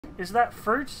Is that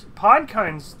fruit? Pine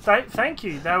cones. Thank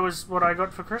you. That was what I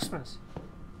got for Christmas.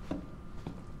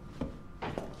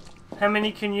 How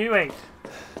many can you eat?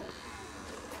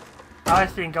 I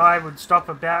think I would stop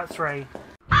about 3.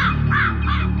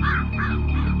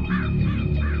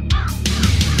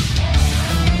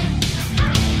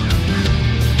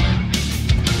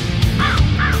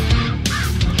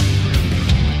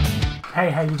 Hey,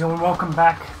 how you doing? Welcome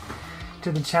back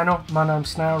to the channel. My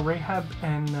name's SnailRehab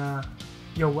and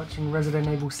you're watching Resident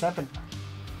Evil 7.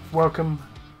 Welcome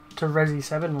to Resi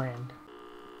 7 land.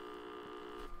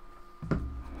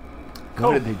 Cool.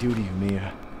 What did they do to you,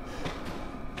 Mia?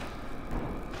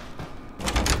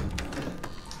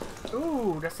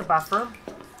 Ooh, that's a bathroom.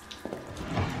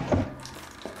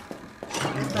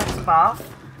 That's a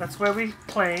bath. That's where we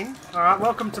clean. Alright,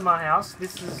 welcome to my house.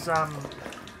 This is,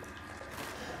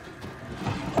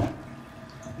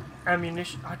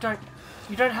 ammunition.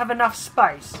 You don't have enough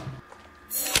space.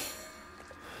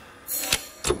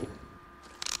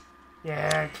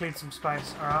 Yeah, cleared some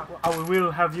space. Alright, well, we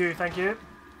will have you, thank you.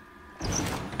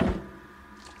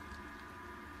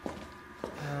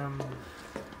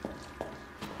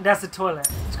 That's the toilet.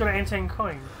 It's got an antique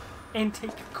coin.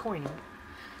 Antique coin.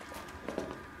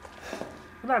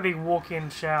 Wouldn't that be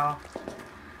walk-in shower?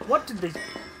 What did these...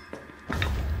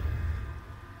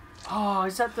 Oh,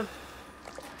 is that the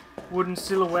wooden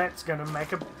silhouette's gonna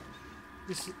make a...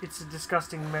 It's a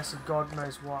disgusting mess of God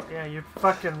knows what. Yeah, you're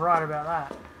fucking right about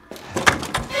that.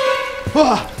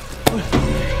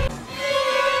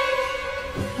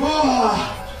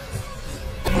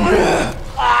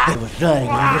 Never dying,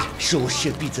 man. It sure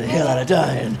shit beats the hell out of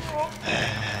dying.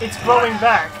 It's growing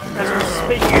back as we're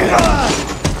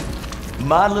speaking.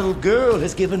 My little girl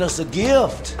has given us a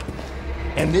gift.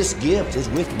 And this gift is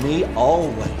with me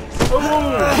always.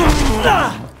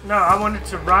 No, I wanted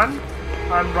to run.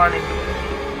 I'm running.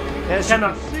 As you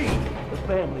can see, the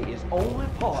family is only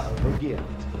part of her gift.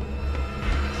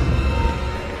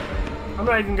 I'm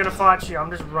not even gonna fight you,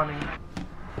 I'm just running.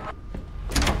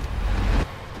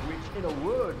 Which in a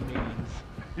word means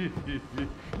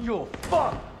you're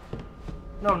fucked.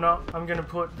 No, I'm not. I'm gonna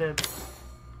put the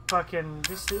fucking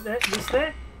this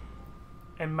there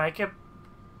and make a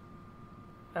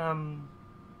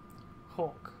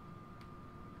hawk.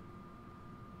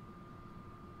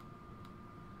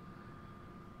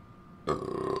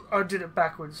 I did it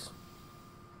backwards.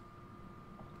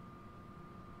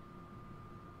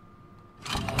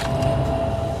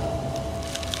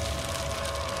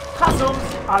 Puzzles!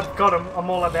 I've got them. I'm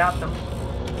all about them.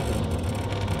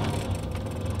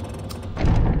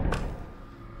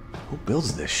 Who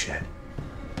builds this shit?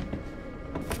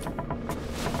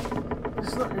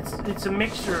 It's a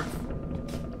mixture of,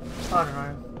 I don't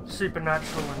know,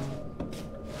 supernatural and...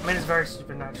 I mean, it's very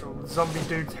supernatural. The zombie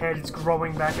dude's head is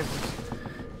growing back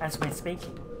as we're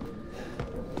speaking.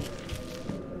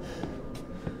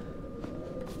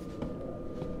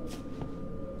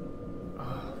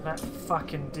 Oh, that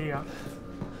fucking deer.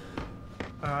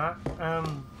 Alright,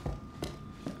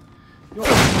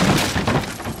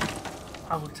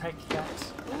 I will take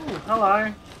that. Ooh,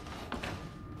 hello.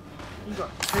 You got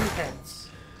 2 heads.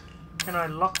 Can I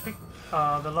lockpick?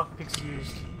 Oh, the lockpick's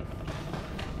used.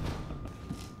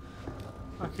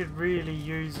 I could really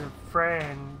use a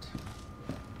friend.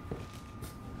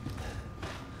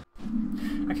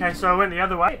 Okay, so I went the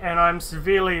other way, and I'm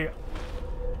severely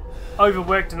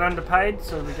overworked and underpaid,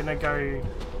 so we're gonna go...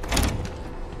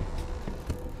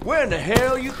 Where in the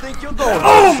hell you think you're going?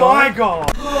 Oh my god!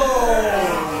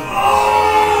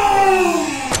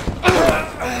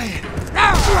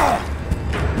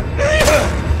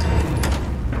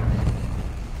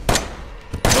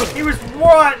 He was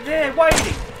right there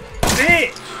waiting!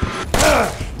 Bitch!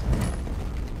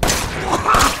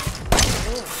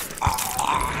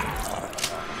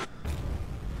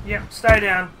 Yep, stay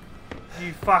down.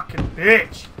 You fucking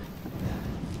bitch!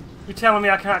 You telling me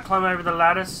I can't climb over the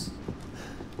lattice?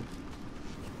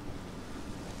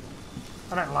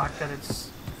 I don't like that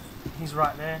he's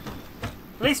right there.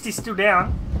 At least he's still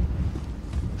down.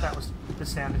 That was the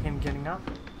sound of him getting up.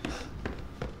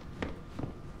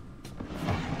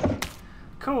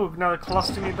 Cool, another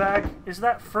colostomy bag. Is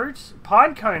that fruit?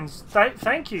 Pine cones.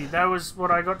 Thank you. That was what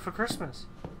I got for Christmas.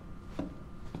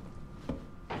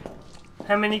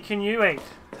 How many can you eat?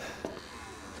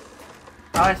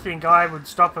 I think I would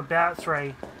stop about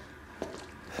 3.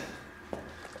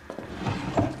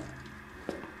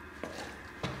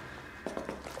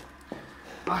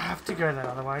 I have to go that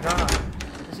other way, don't I?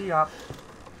 Is he up?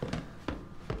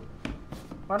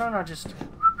 Why don't I just...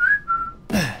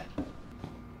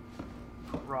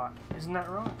 Right. Isn't that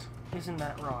right? Isn't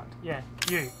that right? Yeah,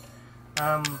 you.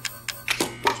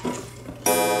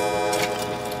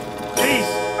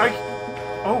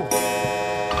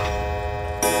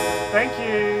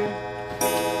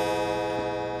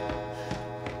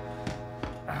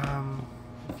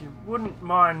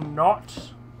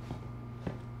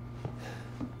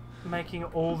 making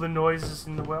all the noises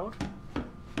in the world.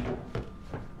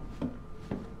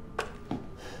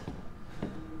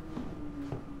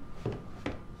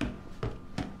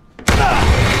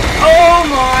 Oh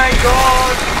my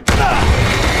god!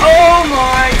 Oh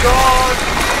my god!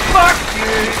 Fuck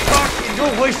you! Fuck you!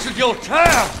 You wasted your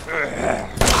time!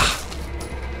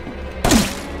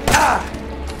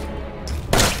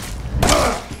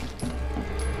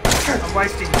 I'm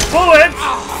wasting bullets!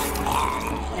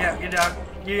 Yeah, you're done.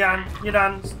 You're done. You're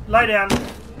done. Lay down.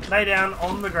 Lay down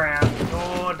on the ground.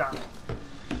 You're done.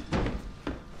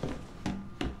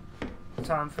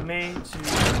 Time for me to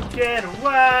get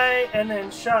away and then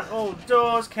shut all the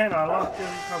doors. Can I lock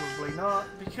them? Probably not.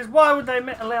 Because why would they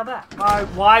allow that?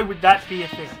 Why would that be a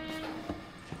thing?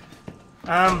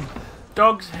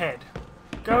 Dog's head.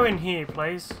 Go in here,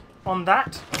 please. On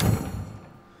that.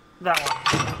 That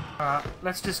one. Alright,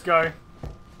 let's just go.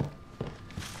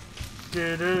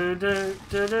 Dum dum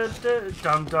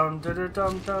dum dum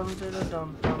dum dum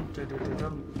dum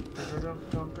dum.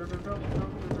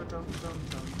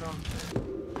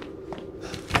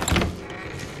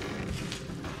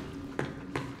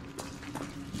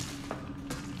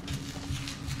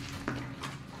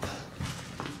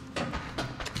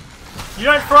 You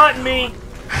don't frighten me!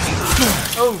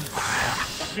 Oh,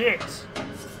 shit.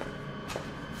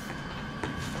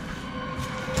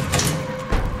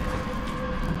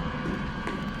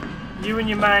 You and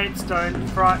your mates don't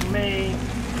frighten me.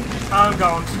 I'm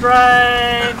going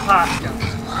straight past you.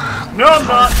 No, I'm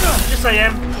not. Yes, I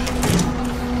am.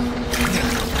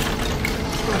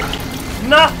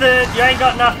 Nothing. You ain't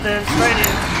got nothing. Straight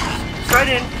in. Straight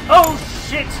in. Oh,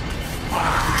 shit.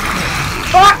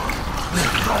 Fuck!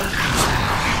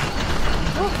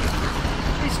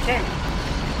 He's king.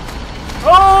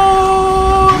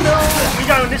 Oh, no. We're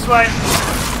going this way.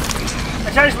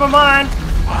 I changed my mind.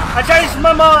 I changed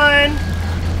my mind!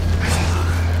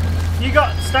 You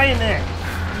stay in there.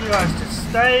 You guys just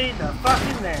stay the fuck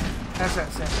in there. How's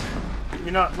that sound?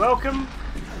 You're not welcome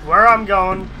where I'm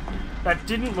going. That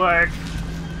didn't work.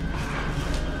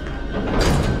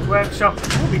 Workshop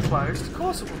will be closed. Of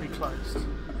course it will be closed.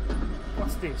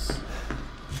 What's this?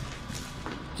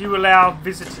 Do you allow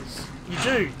visitors? You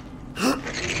do.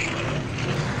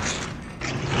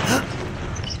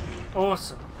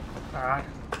 Awesome. Alright.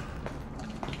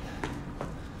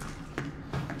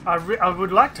 I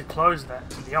would like to close that,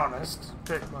 to be honest,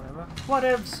 but whatever.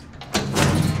 Whatevs.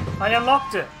 I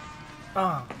unlocked it.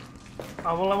 Oh.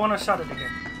 Oh, well, I want to shut it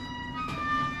again.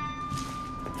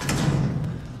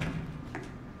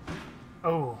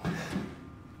 Oh.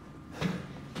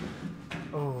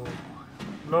 Oh.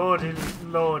 Lordy,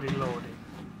 lordy, lordy.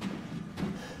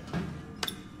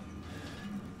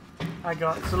 I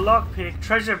got the lockpick,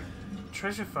 treasure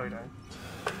photo.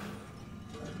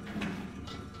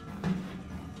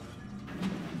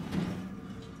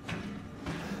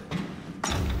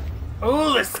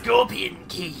 Oh, the Scorpion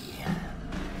Key!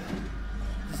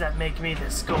 Does that make me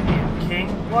the Scorpion King?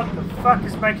 What the fuck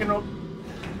is making all...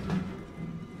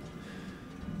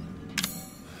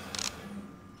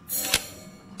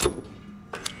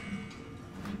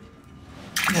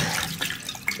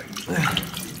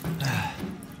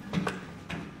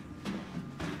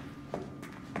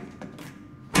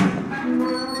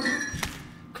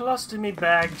 Colostomy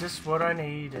bag, just what I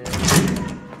needed.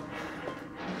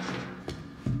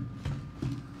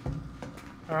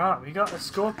 Alright, we got the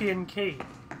Scorpion Key.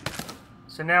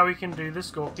 So now we can do the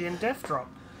Scorpion Death Drop.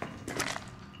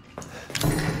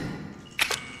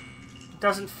 It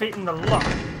doesn't fit in the lock.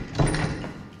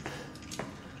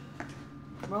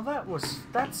 Well,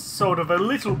 that's sort of a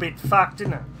little bit fucked,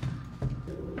 isn't it?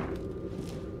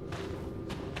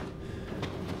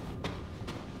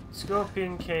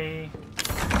 Scorpion Key.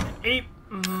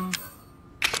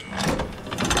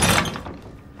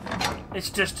 It's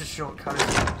just a shortcut,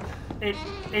 isn't it?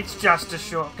 It's just a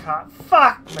shortcut.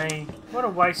 Fuck me. What a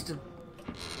waste of...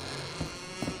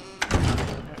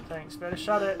 No, thanks. Better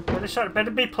shut it. Better shut it.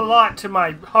 Better be polite to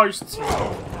my hosts here.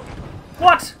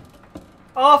 What?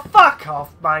 Oh, fuck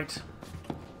off, mate.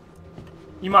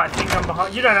 You might think I'm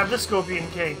behind... You don't have the Scorpion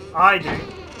Key. I do.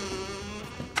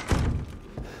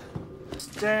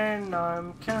 Then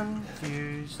I'm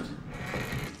confused.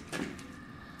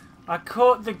 I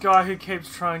caught the guy who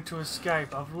keeps trying to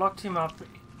escape. I've locked him up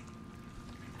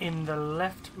in the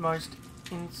leftmost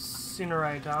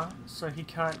incinerator so he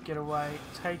can't get away.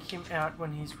 Take him out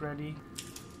when he's ready.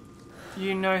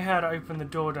 You know how to open the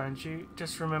door, don't you?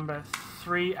 Just remember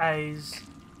 3 A's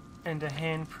and a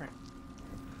handprint.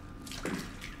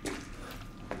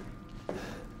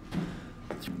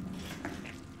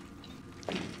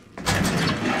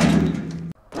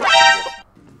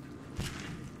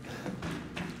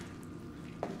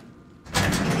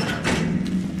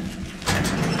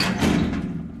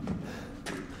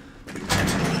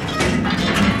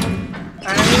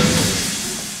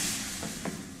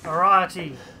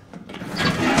 party.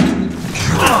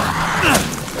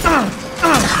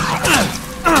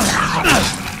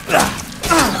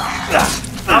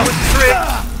 I was tricked.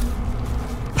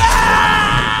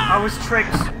 I was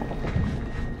tricked.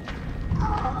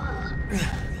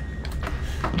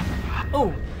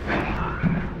 Oh.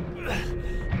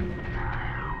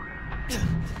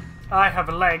 I have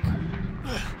a leg.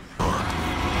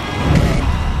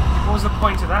 What was the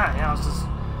point of that? Yeah, I was just...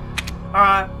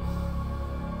 Alright.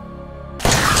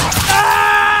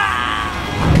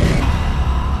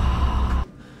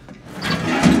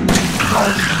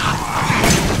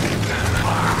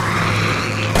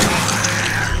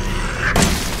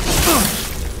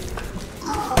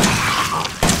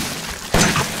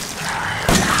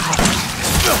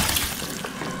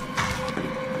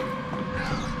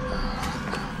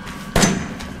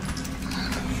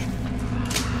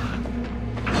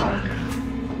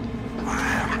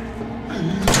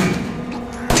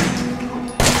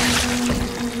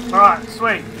 Alright,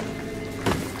 sweet.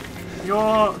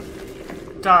 You're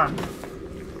done.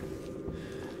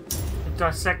 The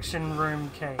dissection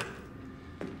room key.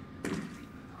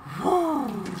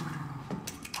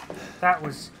 That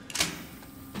was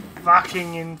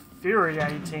fucking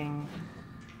infuriating.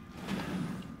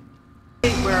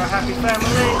 We're a happy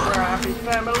family, we're a happy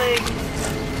family.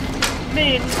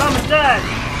 Me and mum and dad.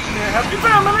 We're a happy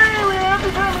family, we're a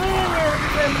happy family, we're a happy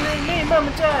family. Me and mum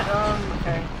and dad.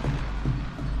 Okay.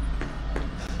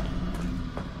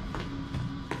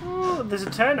 Ooh, there's a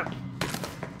turnip.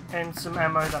 And some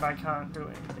ammo that I can't do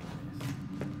anything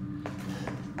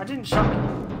with. I didn't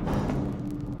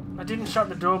shut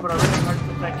the door, but I really hope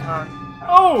that they can't.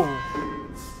 Oh!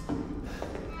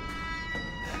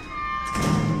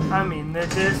 I'm in the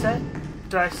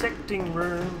dissecting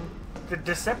room. The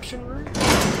deception room?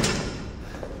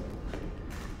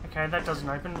 Okay, that doesn't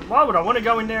open. Why would I want to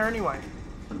go in there anyway?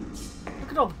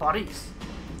 Look at all the bodies.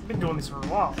 I've been doing this for a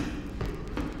while.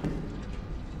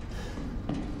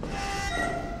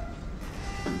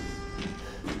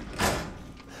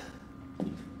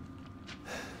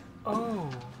 Oh.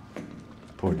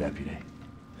 Poor deputy.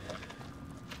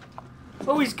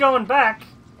 Oh, he's going back.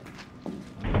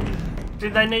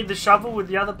 Did they need the shovel with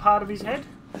the other part of his head?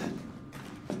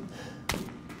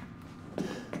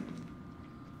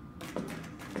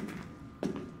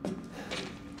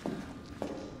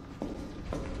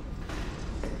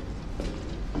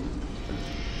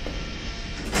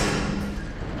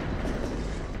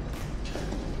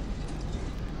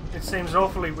 It seems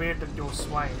awfully weird that you're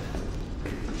swaying.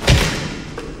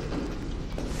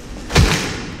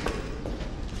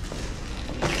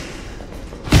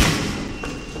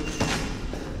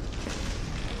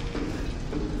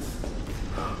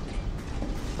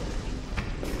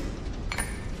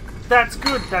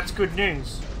 That's good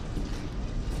news.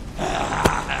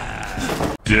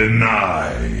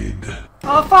 Denied.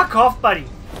 Oh, fuck off, buddy.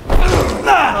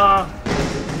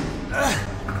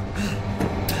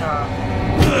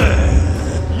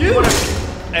 You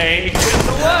ain't getting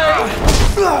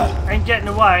away. Ain't getting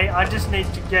away, I just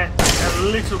need to get a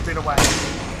little bit away.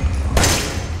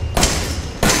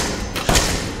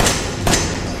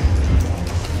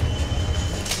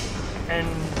 And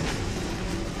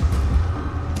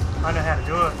I know how to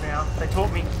do it now. They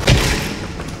taught me.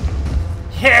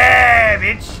 Yeah,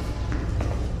 bitch!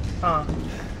 Oh.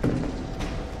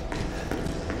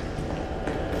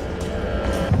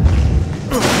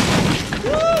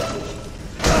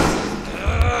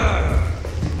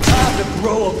 Time to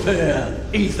grow a pair,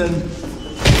 Ethan.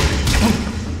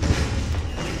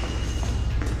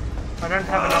 I don't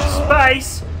have enough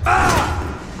space!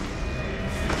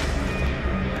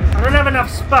 I don't have enough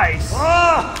space!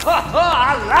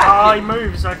 Oh, he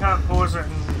moves, I can't pause it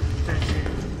and do shit.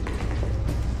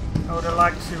 I would have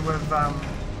liked to have,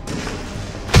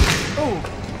 Ooh!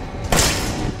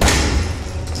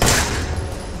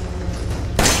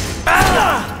 I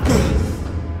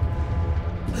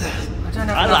don't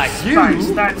have enough space,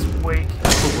 that's weak.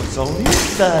 But what's on the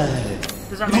inside?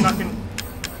 Does that mean I can...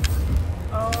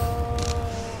 Oh...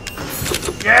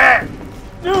 Yeah!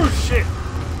 Oh, shit!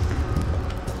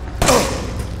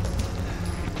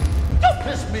 Don't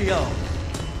piss me off.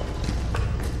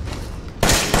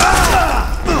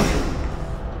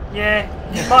 Yeah,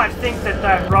 you might think that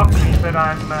that rocked me, but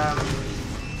I'm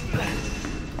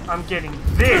getting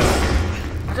this.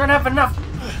 I don't have enough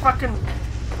fucking...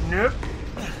 Nope.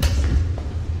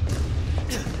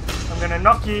 I'm gonna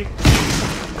knock you.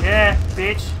 Yeah,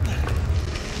 bitch.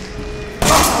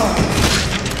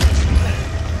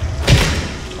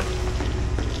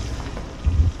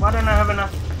 Why don't I have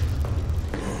enough?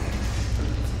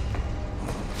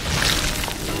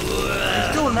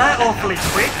 He's doing that awfully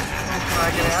quick. I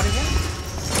get out of here?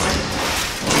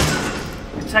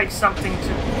 It takes something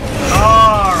to...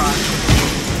 Alright.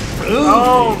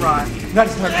 Alright.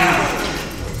 That's not good.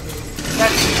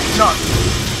 That's not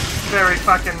very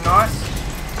fucking nice.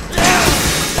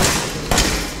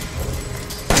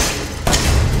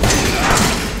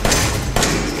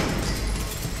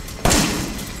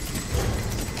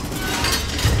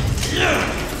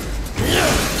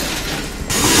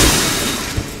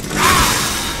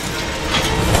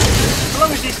 As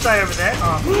long as you stay over there.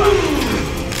 Oh, fuck.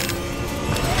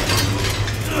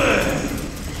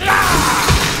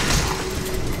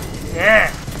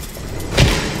 Yeah.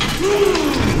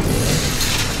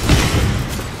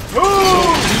 Woo!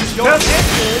 That's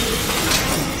it.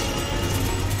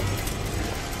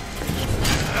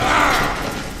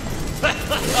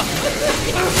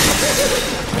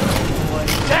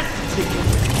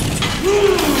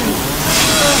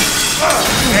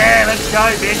 Yeah, let's go,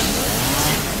 bitch.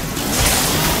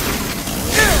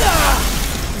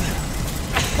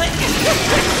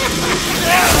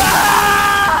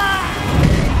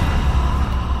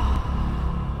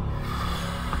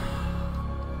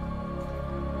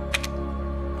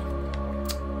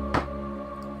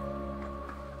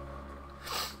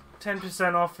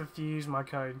 10% off if you use my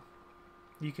code.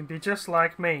 You can be just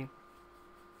like me.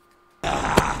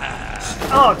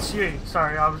 Oh, it's you.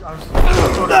 Sorry, I thought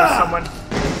it was someone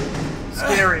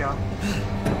scarier.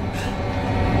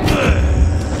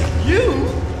 You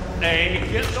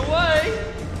ain't getting away.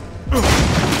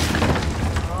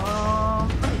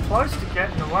 Pretty close to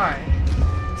getting away.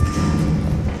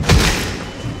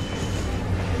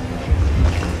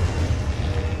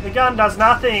 The gun does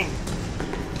nothing.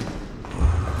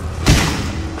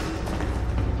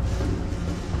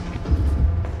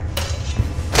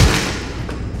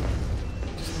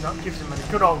 Gives him a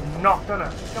good old knock, doesn't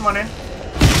it? Come on in.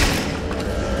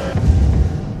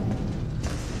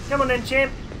 Come on in,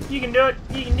 champ. You can do it.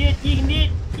 You can do it. You can do it.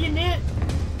 You can do it.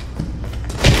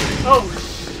 Oh,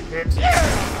 shit.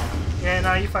 Yeah,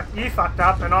 no, you fucked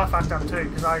up, and I fucked up too,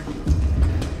 because I...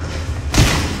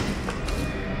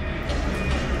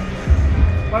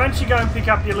 Why don't you go and pick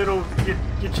up your little...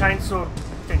 your chainsaw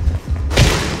thing?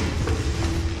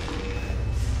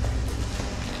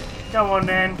 Go on,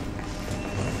 then.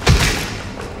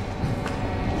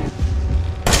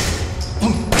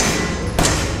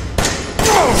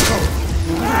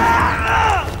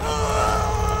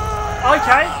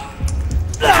 Okay.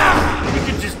 You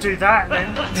could just do that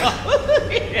then.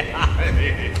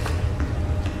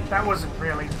 That wasn't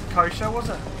really kosher, was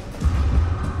it?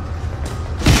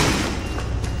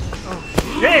 Oh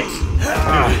shit!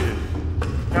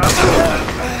 No.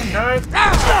 No.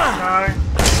 No.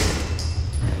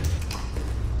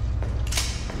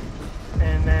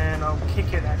 And then I'll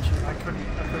kick it at you. I couldn't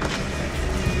kick it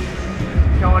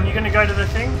at you. Go on, you're gonna go to the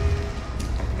thing?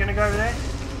 You're gonna go over there?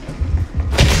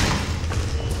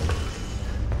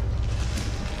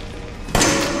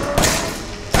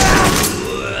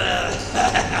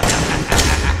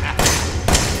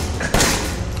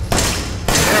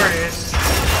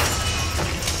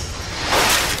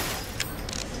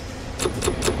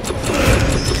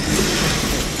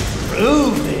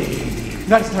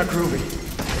 That's not groovy.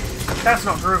 That's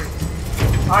not groovy.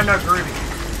 I know groovy.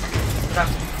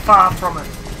 That's far from it.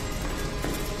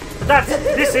 But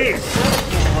this is.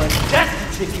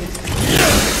 That's the ticket.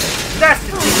 That's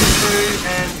the ticket food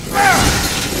and...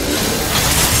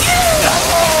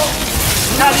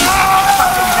 How do you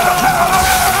fucking get up?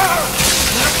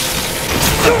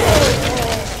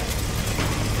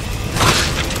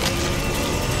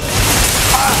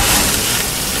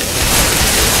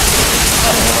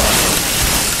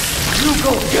 You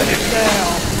go get it now.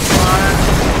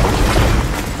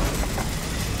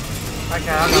 Okay, I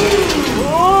got it.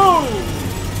 Whoa!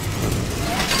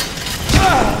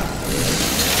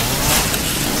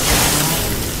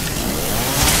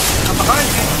 I'm behind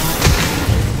you.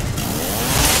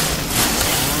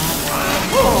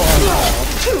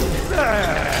 Too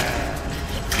bad.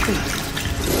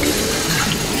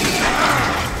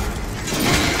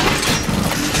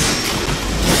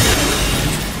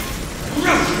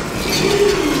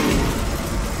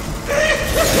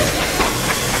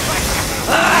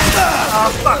 Oh,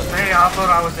 fuck me, I thought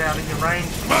I was out of your range.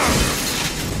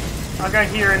 I'll go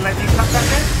here and let you cut that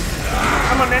then.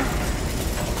 Come on then.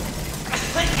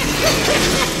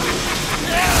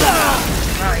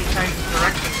 No, he changed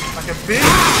direction like a bitch.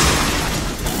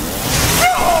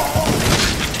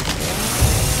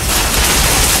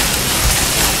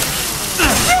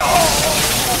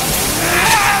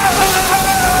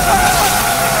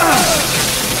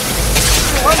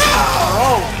 What?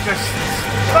 Oh, just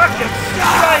fucking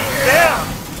straight down.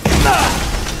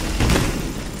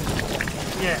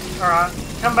 Yeah, alright.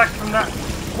 Come back from that.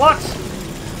 What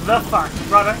the fuck,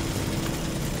 brother?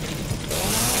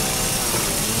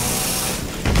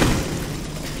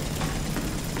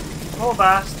 Poor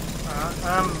bastard.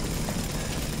 Alright,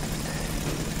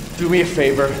 Do me a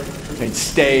favor and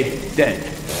stay dead.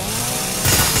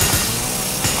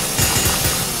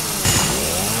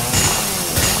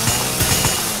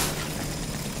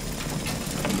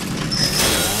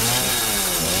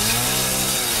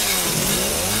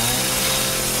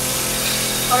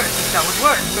 I don't think that would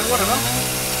work, but whatever.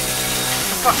 What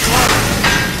the fuck do I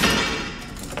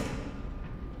do?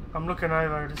 I'm looking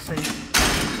over to see.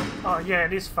 Oh yeah,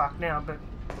 it is fucked now, but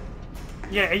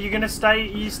yeah, are you gonna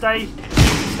stay? Stay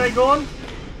gone?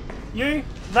 You?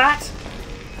 That?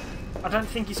 I don't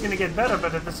think he's gonna get better,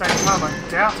 but at the same time, I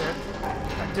doubt it.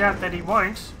 I doubt that he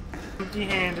won't.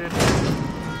 Empty-handed.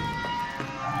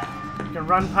 You can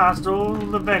run past all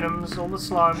the venoms, all the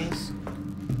slimies.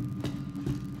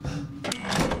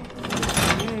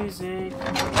 Music.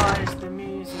 Why is the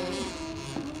music?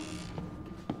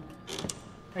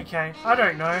 Okay, I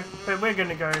don't know, but we're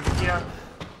gonna go over here.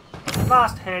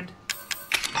 Last head.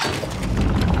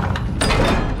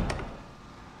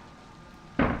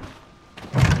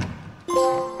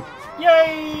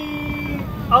 Yay!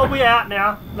 Oh, we're out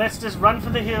now. Let's just run for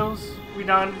the hills. We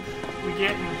done. We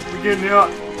getting out.